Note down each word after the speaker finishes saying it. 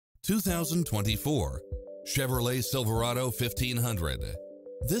2024 Chevrolet Silverado 1500.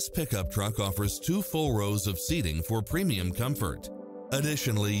 This pickup truck offers 2 full rows of seating for premium comfort.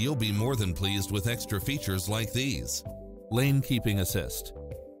 Additionally, you'll be more than pleased with extra features like these: lane keeping assist,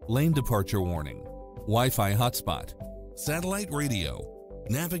 lane departure warning, Wi-Fi hotspot, satellite radio,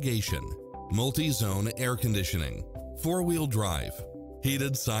 navigation, multi-zone air conditioning, 4-wheel drive,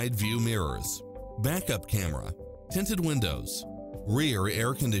 heated side view mirrors, backup camera, tinted windows, rear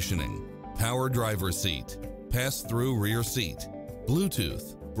air conditioning, power driver seat, pass-through rear seat,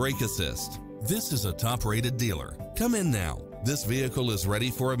 Bluetooth, brake assist. This is a top-rated dealer. Come in now. This vehicle is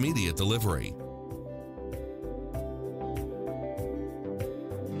ready for immediate delivery.